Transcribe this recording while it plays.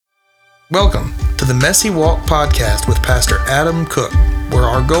Welcome to the Messy Walk podcast with Pastor Adam Cook, where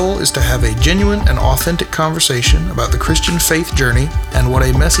our goal is to have a genuine and authentic conversation about the Christian faith journey and what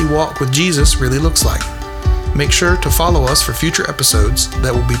a messy walk with Jesus really looks like. Make sure to follow us for future episodes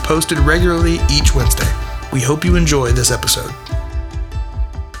that will be posted regularly each Wednesday. We hope you enjoy this episode.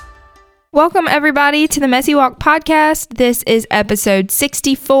 Welcome, everybody, to the Messy Walk podcast. This is episode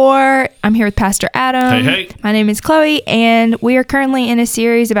 64. I'm here with Pastor Adam. Hey. My name is Chloe, and we are currently in a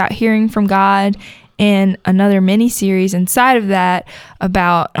series about hearing from God and another mini-series inside of that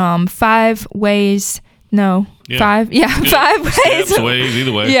about five ways. Five ways.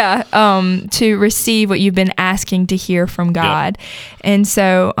 Either way. Yeah, to receive what you've been asking to hear from God. Yep. And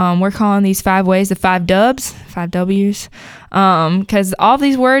so we're calling these 5 ways the 5 Ws, 5 Ws, because all of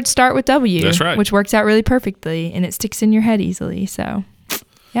these words start with W. That's right. Which works out really perfectly, and it sticks in your head easily. So,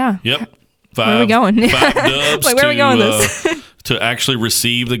 yeah. Yep. Where are we going? 5 Ws where are we going with this? To actually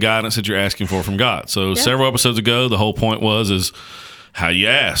receive the guidance that you're asking for from God. So several episodes ago, the whole point is how you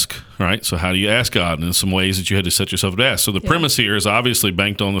ask, right? So how do you ask God? And in some ways that you had to set yourself to ask. So the premise here is obviously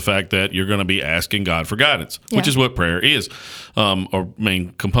banked on the fact that you're going to be asking God for guidance, which is what prayer is, or main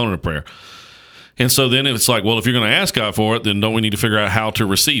component of prayer. And so then it's like, well, if you're going to ask God for it, then don't we need to figure out how to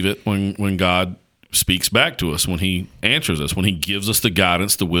receive it when God speaks back to us, when he answers us, when he gives us the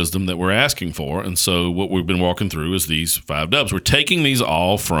guidance, the wisdom that we're asking for. And so what we've been walking through is these 5 Ws. We're taking these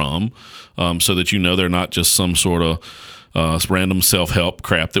all from, so that you know they're not just some sort of random self-help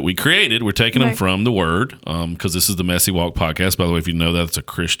crap that we created. We're taking them from the Word, because this is the Messy Walk podcast. By the way, if you know that, it's a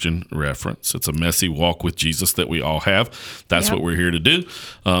Christian reference. It's a messy walk with Jesus that we all have. That's what we're here to do.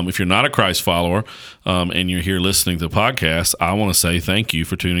 If you're not a Christ follower and you're here listening to the podcast, I want to say thank you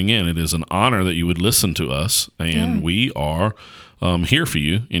for tuning in. It is an honor that you would listen to us, and we are here for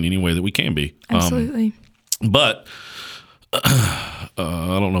you in any way that we can be. Absolutely. But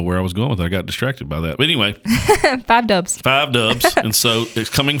I don't know where I was going with it. I got distracted by that. But anyway. 5 Ws. 5 Ws. And so it's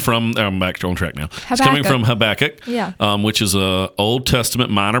coming from, I'm back on track now. It's coming from Habakkuk, which is a Old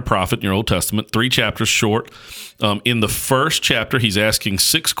Testament minor prophet in your Old Testament, 3 chapters short. In the first chapter, he's asking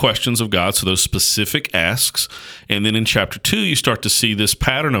 6 questions of God, so those specific asks. And then in chapter 2, you start to see this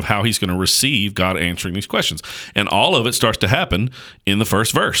pattern of how he's going to receive God answering these questions. And all of it starts to happen in the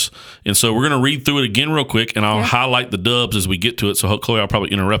first verse. And so we're going to read through it again real quick, and I'll highlight the Ws as we get to it. So Chloe, I'll probably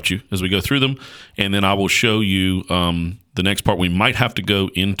interrupt you as we go through them, and then I will show you the next part. We might have to go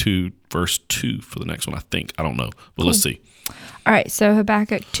into verse 2 for the next one, I think. I don't know, but let's see. All right, so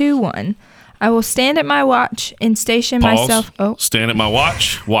Habakkuk 2:1. I will stand at my watch and station myself. Stand at my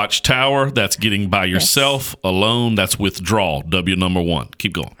watch tower. That's getting by yourself, alone. That's withdrawal. W number 1.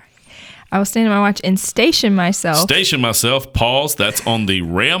 Keep going. I will stand at my watch and station myself. Station myself, pause. That's on the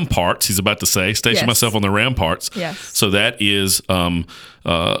ramparts, he's about to say. Station myself on the ramparts. Yes. So that is the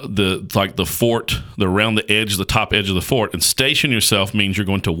fort, around the edge, the top edge of the fort. And station yourself means you're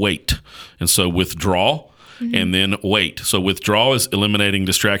going to wait. And so withdraw. And then wait. So withdraw is eliminating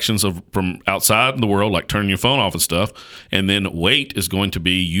distractions from outside the world, like turning your phone off and stuff. And then wait is going to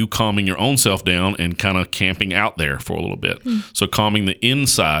be you calming your own self down and kind of camping out there for a little bit. So calming the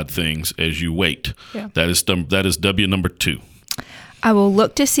inside things as you wait. Yeah. That is W number 2. I will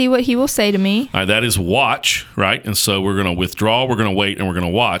look to see what he will say to me. All right, that is watch, right? And so we're going to withdraw, we're going to wait, and we're going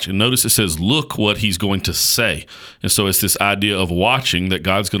to watch. And notice it says, look what he's going to say. And so it's this idea of watching, that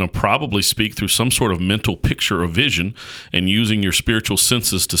God's going to probably speak through some sort of mental picture or vision and using your spiritual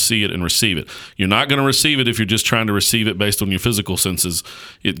senses to see it and receive it. You're not going to receive it if you're just trying to receive it based on your physical senses.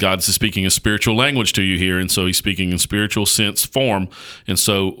 God's speaking a spiritual language to you here, and so he's speaking in spiritual sense form. And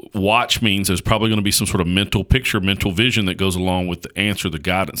so watch means there's probably going to be some sort of mental picture, mental vision that goes along with the answer, the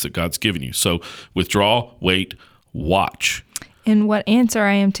guidance that God's given you. So withdraw, wait, watch. And what answer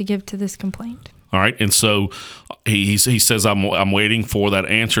I am to give to this complaint. All right. And so he says, I'm waiting for that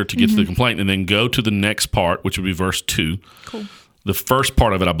answer to get to the complaint, and then go to the next part, which would be verse 2. Cool. The first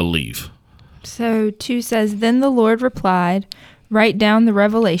part of it, I believe. So 2 says, then the Lord replied, write down the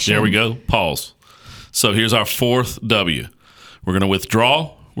revelation. There we go. Pause. So here's our 4th W. We're going to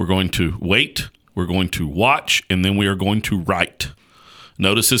withdraw. We're going to wait. We're going to watch, and then we are going to write.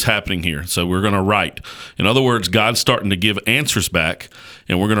 Notice this happening here. So we're going to write. In other words, God's starting to give answers back,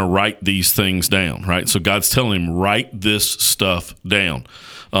 and we're going to write these things down, right? So God's telling him, write this stuff down.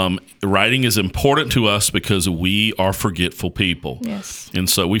 Writing is important to us because we are forgetful people. Yes. And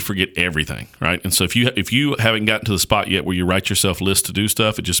so we forget everything, right? And so if you haven't gotten to the spot yet where you write yourself lists to do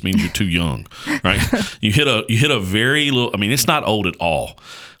stuff, it just means you're too young, right? You hit a very little, I mean, it's not old at all.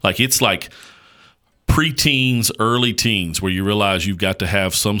 Like, it's like preteens, early teens, where you realize you've got to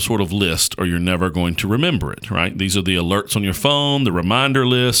have some sort of list or you're never going to remember it, right? These are the alerts on your phone, the reminder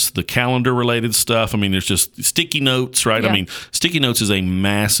lists, the calendar related stuff. I mean, there's just sticky notes, right? Yeah. I mean, sticky notes is a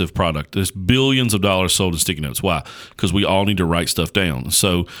massive product. There's billions of dollars sold in sticky notes. Why? Because we all need to write stuff down.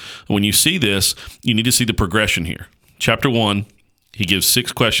 So when you see this, you need to see the progression here. Chapter 1, he gives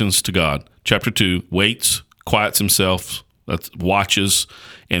 6 questions to God. Chapter 2, waits, quiets himself, watches,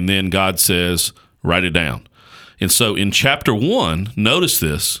 and then God says, write it down. And so in chapter 1, notice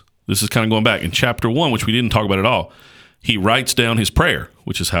this is kind of going back. In chapter 1, which we didn't talk about at all, he writes down his prayer,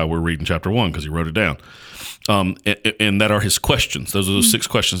 which is how we're reading chapter 1 because he wrote it down. And that are his questions. Those are those 6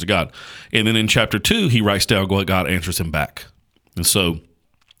 questions to God. And then in chapter 2, he writes down what God answers him back. And so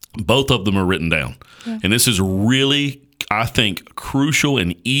both of them are written down. Yeah. And this is really, I think, crucial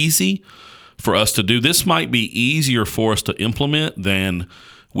and easy for us to do. This might be easier for us to implement than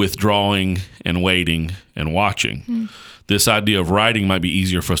withdrawing and waiting and watching. This idea of writing might be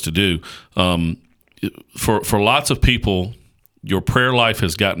easier for us to do. For lots of people, your prayer life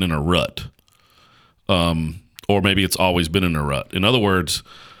has gotten in a rut. Or maybe it's always been in a rut. In other words,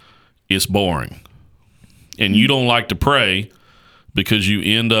 it's boring. And you don't like to pray because you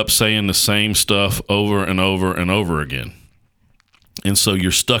end up saying the same stuff over and over and over again. And so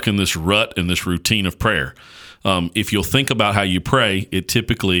you're stuck in this rut and this routine of prayer. If you'll think about how you pray, it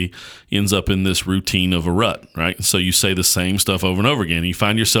typically ends up in this routine of a rut, right? So you say the same stuff over and over again. You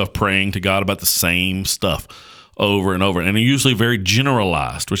find yourself praying to God about the same stuff over and over. And they're usually very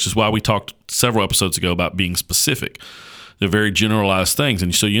generalized, which is why we talked several episodes ago about being specific. They're very generalized things.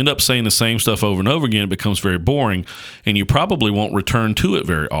 And so you end up saying the same stuff over and over again. It becomes very boring, and you probably won't return to it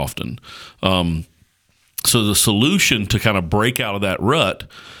very often. So the solution to kind of break out of that rut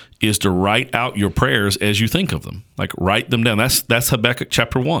is to write out your prayers as you think of them. Like, write them down. That's Habakkuk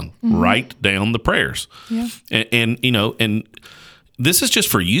chapter 1. Mm-hmm. Write down the prayers. Yeah. And this is just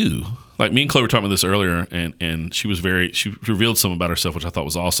for you. Like, me and Chloe were talking about this earlier, and she revealed some about herself, which I thought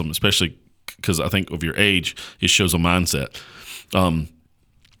was awesome, especially because I think of your age, it shows a mindset.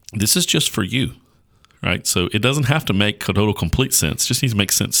 This is just for you. Right? So it doesn't have to make total complete sense. It just needs to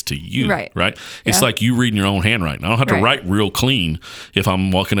make sense to you. Right? It's like you reading your own handwriting. I don't have to write real clean if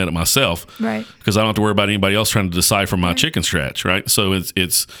I'm walking at it myself. Right. Because I don't have to worry about anybody else trying to decipher my chicken scratch. Right. So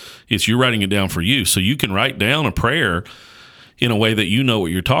it's you writing it down for you. So you can write down a prayer in a way that you know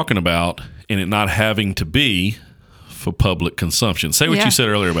what you're talking about, and it not having to be for public consumption. Say what you said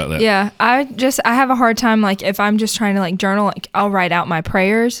earlier about that. Yeah. I have a hard time, like, if I'm just trying to, like, journal, like, I'll write out my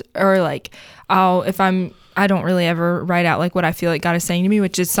prayers, or, like, I don't really ever write out, like, what I feel like God is saying to me,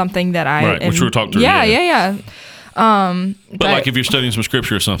 which is something that which we were talking through. Yeah. But like, if you're studying some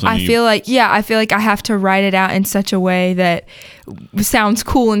scripture or something, I feel like I have to write it out in such a way that sounds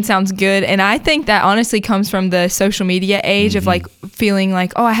cool and sounds good. And I think that honestly comes from the social media age of, like, feeling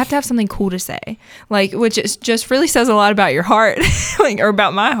like, oh, I have to have something cool to say, like, which is just really says a lot about your heart, like, or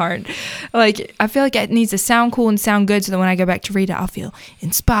about my heart. Like, I feel like it needs to sound cool and sound good so that when I go back to read it, I'll feel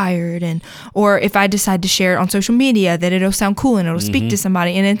inspired, or if I decide to share it on social media, that it'll sound cool and it'll speak to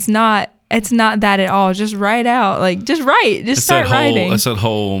somebody. And it's not that at all. Just write out, like, just write, just start writing. That's that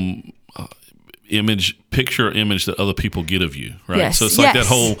whole picture image that other people get of you, right? Yes, so it's like that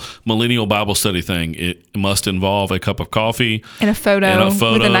whole millennial Bible study thing. It must involve a cup of coffee and a photo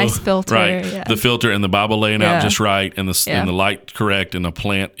with a nice filter, right? Yeah. The filter and the Bible laying out just right, and the light correct, and a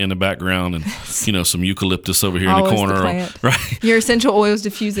plant in the background, and some eucalyptus over here in the corner, right? Your essential oils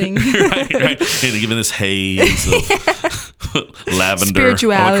diffusing, right, and giving this haze of lavender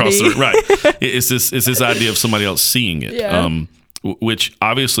all across the right. It's this idea of somebody else seeing it, which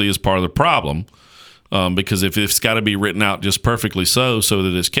obviously is part of the problem. Because if it's got to be written out just perfectly so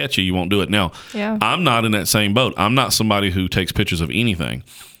that it's catchy, you won't do it. Now, I'm not in that same boat. I'm not somebody who takes pictures of anything.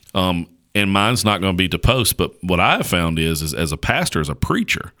 And mine's not going to be to post. But what I have found is as a pastor, as a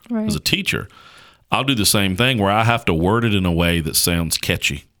preacher, as a teacher, I'll do the same thing where I have to word it in a way that sounds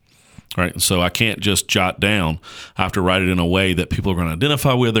catchy. Right. And so I can't just jot down. I have to write it in a way that people are going to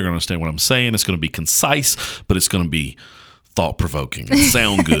identify with. They're going to understand what I'm saying. It's going to be concise, but it's going to be thought-provoking and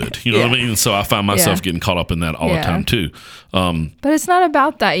sound good. You know what I mean? And so I find myself getting caught up in that all the time too. But it's not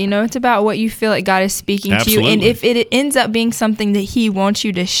about that, it's about what you feel like God is speaking to you. And if it ends up being something that he wants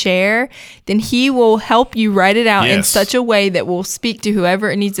you to share, then he will help you write it out in such a way that will speak to whoever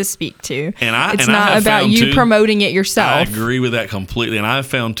it needs to speak to. It's not about you promoting it yourself. I agree with that completely. And I've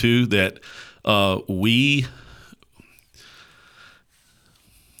found too that what's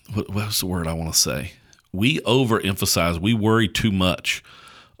the word I want to say? We overemphasize, we worry too much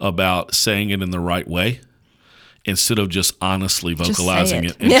about saying it in the right way. instead of just honestly vocalizing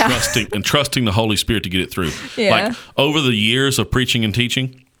it. and trusting the Holy Spirit to get it through. Yeah. Like over the years of preaching and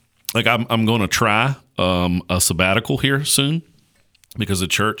teaching, like I'm going to try a sabbatical here soon, because the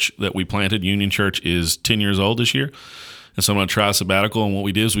church that we planted, Union Church, is 10 years old this year. And so I'm going to try a sabbatical. And what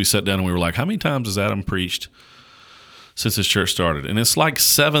we did is we sat down and we were like, how many times has Adam preached since this church started? And it's like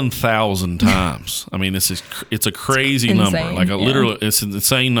 7,000 times. I mean, it's a crazy number. Like literally, it's an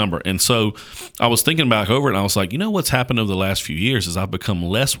insane number. And so I was thinking back over it, and I was like, what's happened over the last few years is I've become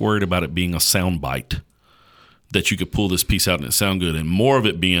less worried about it being a sound bite, that you could pull this piece out and it sound good, and more of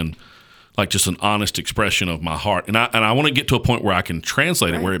it being like just an honest expression of my heart. And I want to get to a point where I can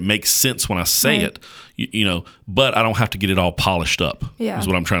translate it, where it makes sense when I say it, but I don't have to get it all polished up, is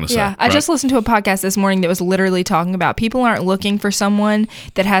what I'm trying to say. Yeah, I just listened to a podcast this morning that was literally talking about people aren't looking for someone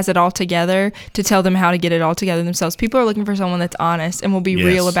that has it all together to tell them how to get it all together themselves. People are looking for someone that's honest and will be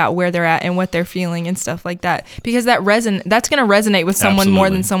real about where they're at and what they're feeling and stuff like that. Because that's going to resonate with someone more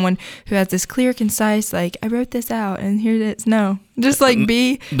than someone who has this clear, concise, like, I wrote this out and here it is. No. Just like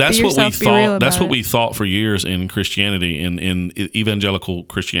be yourself, be real about it. That's what we thought for years in Christianity, in evangelical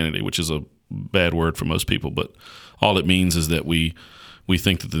Christianity, which is a bad word for most people, but all it means is that we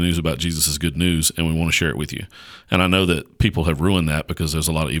think that the news about Jesus is good news and we want to share it with you. And I know that people have ruined that because there's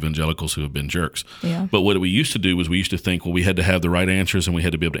a lot of evangelicals who have been jerks. Yeah. But what we used to do was we used to think, well, we had to have the right answers and we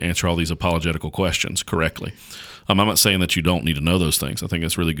had to be able to answer all these apologetical questions correctly. I'm not saying that you don't need to know those things. I think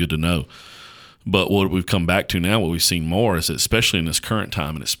it's really good to know. But what we've come back to now, what we've seen more is that, especially in this current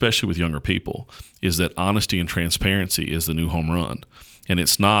time, and especially with younger people, is that honesty and transparency is the new home run. And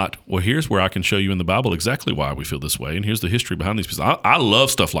it's not, well, here's where I can show you in the Bible exactly why we feel this way, and here's the history behind these people. I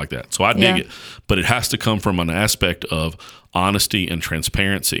love stuff like that, so I dig it. But it has to come from an aspect of honesty and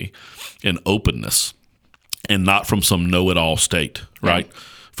transparency and openness, and not from some know-it-all state, right? Yeah.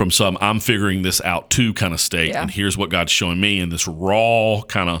 From some I'm figuring this out too kind of state, and here's what God's showing me in this raw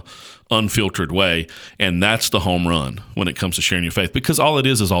kind of unfiltered way. And that's the home run when it comes to sharing your faith, because all it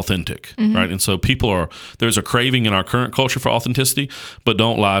is authentic, right? And so there's a craving in our current culture for authenticity, but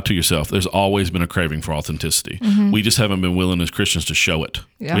don't lie to yourself. There's always been a craving for authenticity. We just haven't been willing as Christians to show it.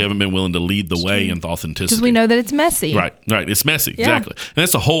 Yeah. We haven't been willing to lead the way in authenticity. Because we know that it's messy. Right. It's messy, exactly. And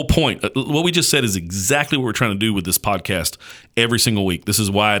that's the whole point. What we just said is exactly what we're trying to do with this podcast every single week. This is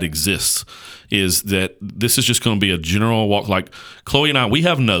why it exists, is that this is just going to be a general walk. Like Chloe and I, we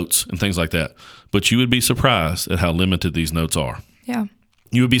have notes and things like that, but you would be surprised at how limited these notes are. Yeah.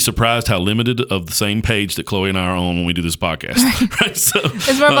 You would be surprised how limited of the same page that Chloe and I are on when we do this podcast. Right? So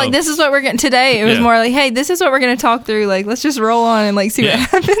it's more like, this is what we're getting today. It was more like, hey, this is what we're going to talk through. Like, let's just roll on and like see what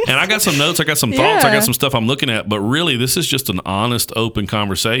happens. And I got some notes. I got some thoughts. I got some stuff I'm looking at. But really, this is just an honest, open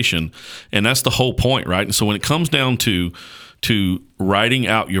conversation. And that's the whole point, right? And so when it comes down to writing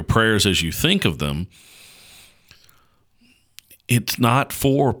out your prayers as you think of them, it's not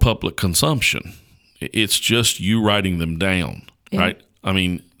for public consumption. It's just you writing them down, right? I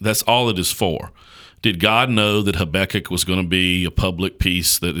mean, that's all it is for. Did God know that Habakkuk was going to be a public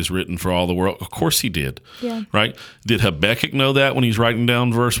piece that is written for all the world? Of course he did, right? Did Habakkuk know that when he's writing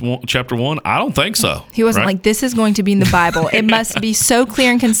down chapter 1? I don't think so. He wasn't like, this is going to be in the Bible. It must be so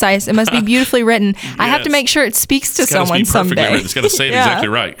clear and concise. It must be beautifully written. I have to make sure it speaks to someone someday. It's got to say it exactly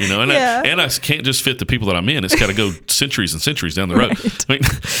right, And I can't just fit the people that I'm in. It's got to go centuries and centuries down the road. Right. I mean,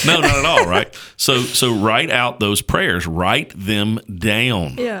 no, not at all, right? So write out those prayers. Write them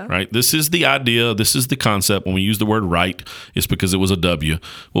down, right? This is the idea. This is the concept. When we use the word write, it's because it was a W.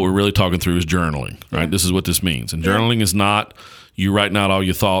 What we're really talking through is journaling, right? This is what this means. And journaling is not you writing out all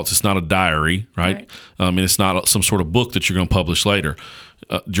your thoughts. It's not a diary, right? And it's not some sort of book that you're going to publish later.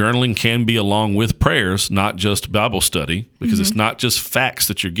 Journaling can be along with prayers, not just Bible study, because it's not just facts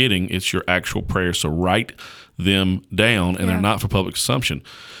that you're getting, it's your actual prayers. So write them down, and they're not for public consumption.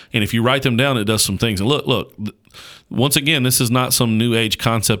 And if you write them down, it does some things. And look, once again, this is not some new age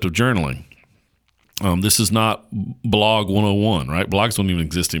concept of journaling. This is not blog 101, right? Blogs don't even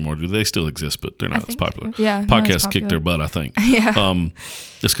exist anymore. Do they still exist? But they're not as popular. Yeah, podcasts kick their butt, I think.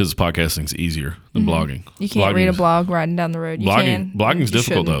 Just because podcasting's easier than blogging. You can't read a blog riding down the road. Blogging's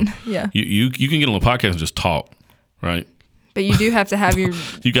difficult though. Yeah, you can get on a podcast and just talk, right? But you do have to have your.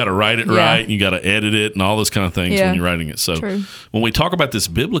 You got to write it right. And you got to edit it and all those kind of things when you're writing it. So when we talk about this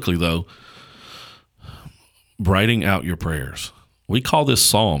biblically, though, writing out your prayers, we call this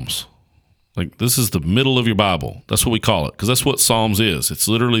Psalms. Like, this is the middle of your Bible. That's what we call it, because that's what Psalms is. It's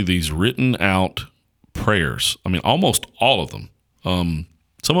literally these written out prayers. I mean, almost all of them. Some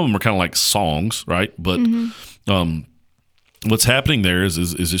of them are kind of like songs, right? But what's happening there is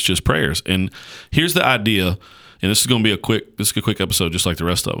it's just prayers. And here's the idea, and this is going to be a quick episode, just like the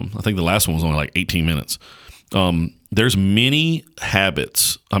rest of them. I think the last one was only like 18 minutes. there's many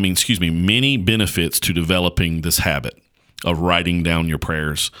benefits to developing this habit of writing down your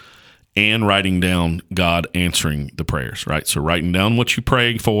prayers and writing down God answering the prayers, right? So writing down what you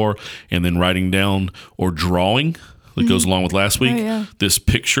pray for, and then writing down or drawing that goes along with last week, this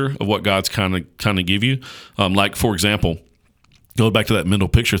picture of what God's kind of give you. Like, for example, going back to that mental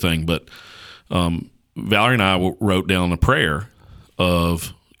picture thing, but Valerie and I wrote down a prayer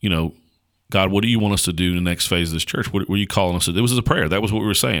of, God, what do you want us to do in the next phase of this church? What are you calling us to do? It was a prayer. That was what we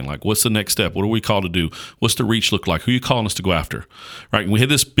were saying. Like, what's the next step? What are we called to do? What's the reach look like? Who are you calling us to go after? Right? And we had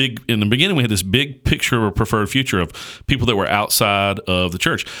this in the beginning, we had this big picture of a preferred future of people that were outside of the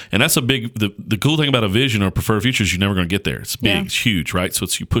church. And that's the cool thing about a vision or a preferred future is you're never going to get there. It's big, it's huge, right? So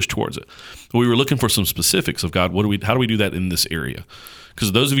you push towards it. But we were looking for some specifics of God, how do we do that in this area?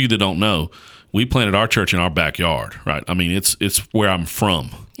 Because those of you that don't know, we planted our church in our backyard, right? I mean, it's where I'm from.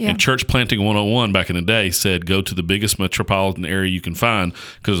 Yeah. And Church Planting 101 back in the day said, go to the biggest metropolitan area you can find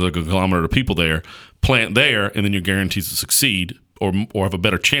because there's a conglomerate of people there, plant there, and then you're guaranteed to succeed or have a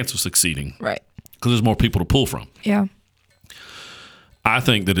better chance of succeeding. Right. Because there's more people to pull from. Yeah. I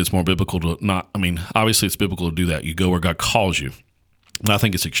think that it's more biblical obviously it's biblical to do that. You go where God calls you. And I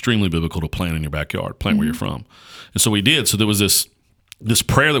think it's extremely biblical to plant in your backyard, plant where you're from. And so we did. So there was this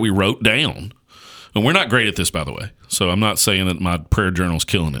prayer that we wrote down. And we're not great at this, by the way. So I'm not saying that my prayer journal's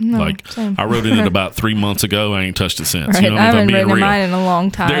killing it. No, same. I wrote it about 3 months ago. I ain't touched it since. Right. I haven't written mine in a long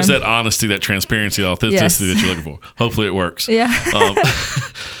time. There's that honesty, that transparency, authenticity that you're looking for. Hopefully it works. Yeah.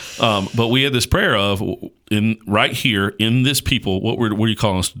 But we had this prayer of, right here in this people, what are you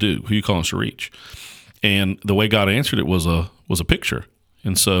calling us to do? Who are you calling us to reach? And the way God answered it was a picture.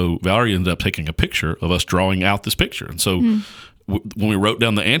 And so Valerie ended up taking a picture of us drawing out this picture. And so when we wrote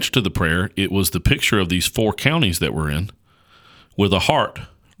down the answer to the prayer, it was the picture of these 4 counties that we're in with a heart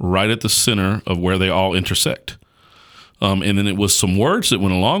right at the center of where they all intersect. And then it was some words that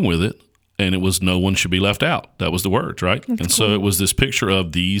went along with it, and it was no one should be left out. That was the words, right? That's cool. So it was this picture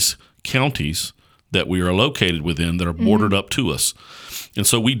of these counties that we are located within that are bordered up to us. And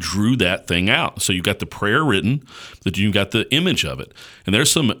so we drew that thing out. So you got the prayer written, that you got the image of it. And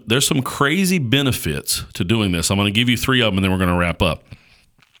there's some crazy benefits to doing this. I'm going to give you 3 of them, and then we're going to wrap up.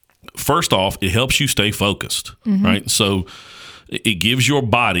 First off, it helps you stay focused, right? So it gives your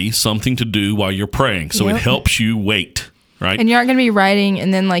body something to do while you're praying. So it helps you wait. Right. And you aren't going to be writing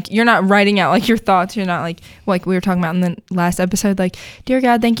and then you're not writing out your thoughts. You're not like we were talking about in the last episode, dear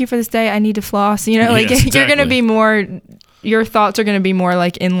God, thank you for this day. I need to floss. Yes, exactly. You're going to be more, your thoughts are going to be more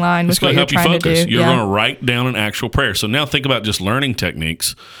in line with what you're trying to do. You're going to write down an actual prayer. So now think about just learning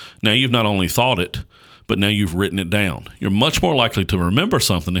techniques. Now you've not only thought it, but now you've written it down. You're much more likely to remember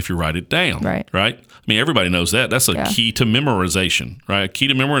something if you write it down. Right. I mean, everybody knows that. That's a key to memorization, right? A key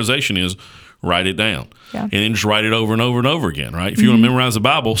to memorization is write it down. Yeah. And then just write it over and over and over again, right? If you want to memorize the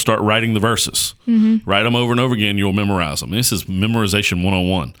Bible, start writing the verses. Write them over and over again, you'll memorize them. This is memorization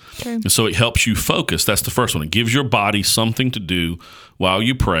 101. Okay. And so it helps you focus. That's the first one. It gives your body something to do while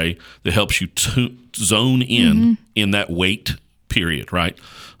you pray that helps you zone in that wait period, right?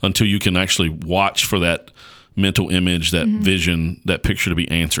 Until you can actually watch for that mental image, that vision, that picture to be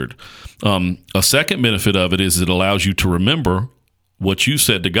answered. A second benefit of it is it allows you to remember what you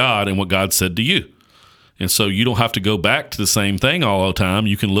said to God and what God said to you. And so you don't have to go back to the same thing all the time.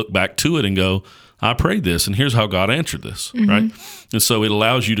 You can look back to it and go, I prayed this, and here's how God answered this, right? And so it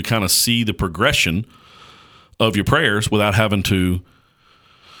allows you to kind of see the progression of your prayers without having to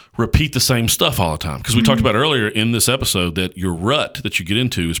repeat the same stuff all the time. Because we talked about earlier in this episode that your rut that you get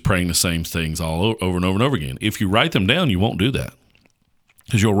into is praying the same things all over and over and over again. If you write them down, you won't do that.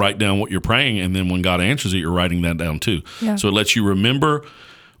 Because you'll write down what you're praying, and then when God answers it, you're writing that down too. Yeah. So it lets you remember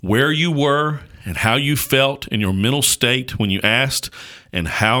where you were and how you felt in your mental state when you asked, and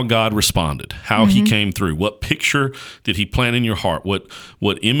how God responded, how He came through, what picture did He plant in your heart, what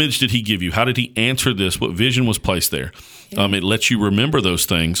image did He give you, how did He answer this, what vision was placed there. Yeah. It lets you remember those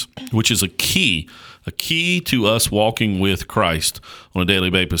things, which is a key to us walking with Christ on a daily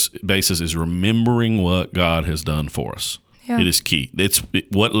basis is remembering what God has done for us. Yeah. It is key.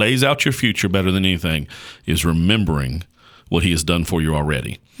 What lays out your future better than anything is remembering what He has done for you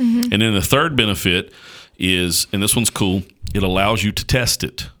already. And then the third benefit is, and this one's cool, it allows you to test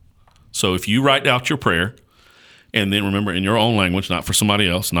it. So if you write out your prayer, and then remember in your own language, not for somebody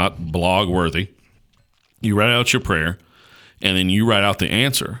else, not blog worthy, you write out your prayer, and then you write out the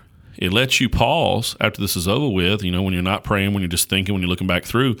answer. It lets you pause after this is over with, when you're not praying, when you're just thinking, when you're looking back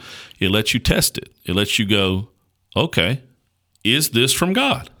through, it lets you test it. It lets you go, okay, is this from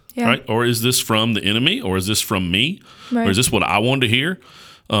God, right? Or is this from the enemy? Or is this from me? Right. Or is this what I wanted to hear?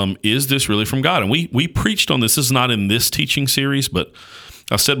 is this really from God? And we preached on this. This is not in this teaching series, but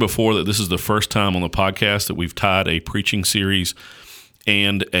I said before that this is the first time on the podcast that we've tied a preaching series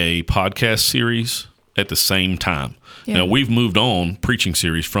and a podcast series at the same time. Yeah. Now, we've moved on preaching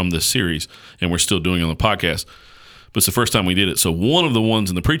series from this series, and we're still doing it on the podcast, but it's the first time we did it. So one of the ones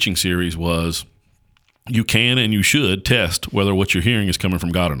in the preaching series was you can and you should test whether what you're hearing is coming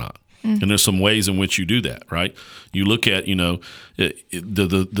from God or not. And there's some ways in which you do that, right? You look at,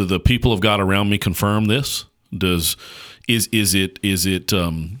 the people of God around me confirm this? Is it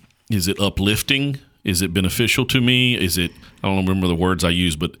uplifting? Is it beneficial to me? Is it, I don't remember the words I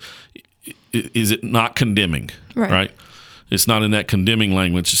use, but is it not condemning? Right? It's not in that condemning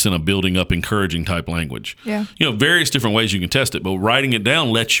language. It's in a building up, encouraging type language. Yeah. Various different ways you can test it, but writing it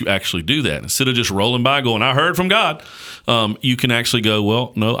down lets you actually do that. Instead of just rolling by going, I heard from God, you can actually go,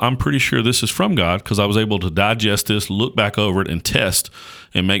 well, no, I'm pretty sure this is from God because I was able to digest this, look back over it, and test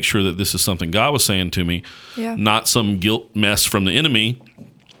and make sure that this is something God was saying to me, not some guilt mess from the enemy.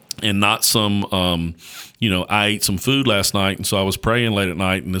 And not some, I ate some food last night, and so I was praying late at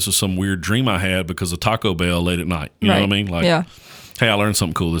night, and this is some weird dream I had because of Taco Bell late at night. You know what I mean? Like, hey, I learned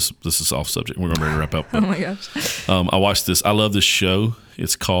something cool. This is off subject. We're going to wrap up. Oh, my gosh. I watched this. I love this show.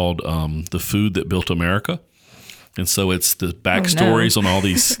 It's called The Food That Built America. And so it's the backstories on all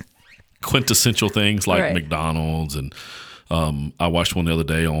these quintessential things like McDonald's. And I watched one the other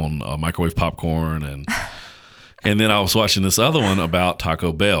day on microwave popcorn and then I was watching this other one about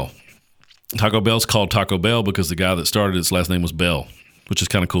Taco Bell. Taco Bell's called Taco Bell because the guy that started its last name was Bell, which is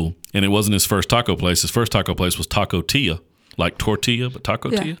kind of cool. And it wasn't his first taco place. His first taco place was Taco Tia, like tortilla, but Taco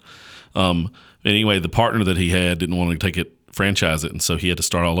Tia. Anyway, the partner that he had didn't want to franchise it, and so he had to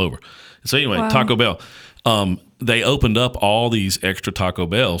start all over. And so anyway, Taco Bell. They opened up all these extra Taco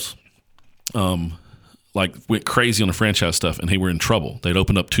Bells, went crazy on the franchise stuff, and they were in trouble. They'd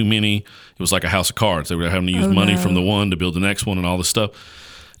opened up too many. It was like a house of cards. They were having to use money from the one to build the next one and all this stuff.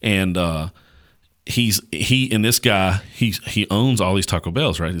 And this guy owns all these Taco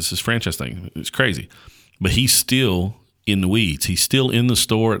Bells, right? It's his franchise thing. It's crazy. But he's still in the weeds. He's still in the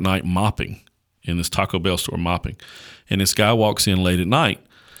store at night mopping, in this Taco Bell store mopping. And this guy walks in late at night,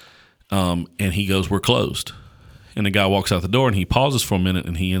 and he goes, "We're closed." And the guy walks out the door, and he pauses for a minute,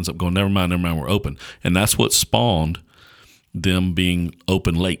 and he ends up going, never mind, we're open. And that's what spawned them being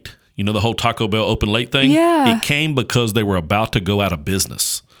open late. You know the whole Taco Bell open late thing? Yeah. It came because they were about to go out of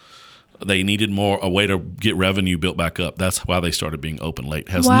business. They needed a way to get revenue built back up. That's why they started being open late.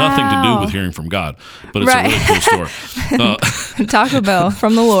 It has nothing to do with hearing from God, but it's a really cool story. Taco Bell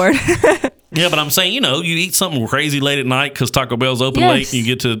from the Lord. Yeah, but I'm saying, you eat something crazy late at night because Taco Bell's open late, and you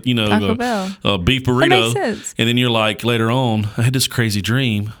get to, a beef burrito. That makes sense. And then you're like, later on, I had this crazy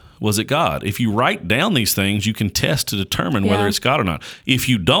dream. Was it God? If you write down these things, you can test to determine whether it's God or not. If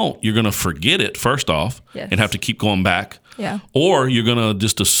you don't, you're going to forget it, first off, and have to keep going back. Yeah. Or you're going to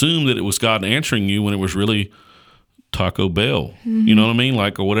just assume that it was God answering you when it was really Taco Bell. Mm-hmm. You know what I mean?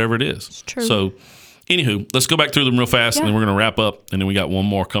 Or whatever it is. It's true. So, anywho, let's go back through them real fast, and then we're going to wrap up, and then we got one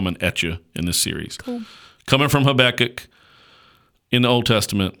more coming at you in this series. Cool. Coming from Habakkuk in the Old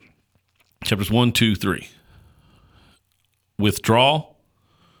Testament, chapters 1, 2, 3. Withdraw,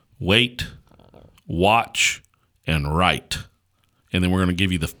 wait, watch, and write. And then we're going to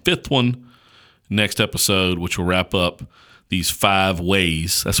give you the fifth one next episode, which will wrap up these 5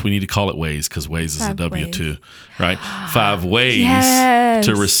 ways. That's what we need to call it ways, because ways is a W too, right? 5 ways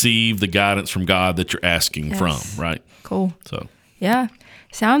to receive the guidance from God that you're asking from, right? Cool. So, yeah,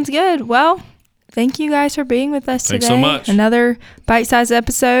 sounds good. Well, thank you guys for being with us Thanks today. So much. Another bite-sized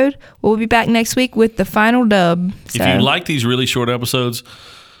episode. We'll be back next week with the final dub. So, if you like these really short episodes,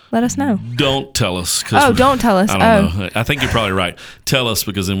 let us know. Don't tell us. Don't tell us. I don't know. I think you're probably right. Tell us,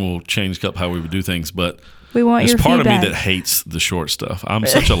 because then we'll change up how we would do things. But we want your part feedback. of me that hates the short stuff. I'm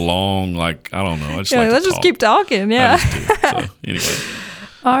such a long, I don't know. I just like let's to just talk. keep talking. Yeah. I just do. So, anyway.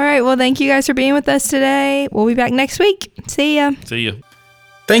 All right. Well, thank you guys for being with us today. We'll be back next week. See ya. See ya.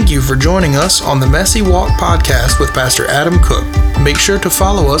 Thank you for joining us on the Messy Walk podcast with Pastor Adam Cook. Make sure to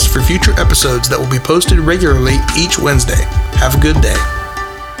follow us for future episodes that will be posted regularly each Wednesday. Have a good day.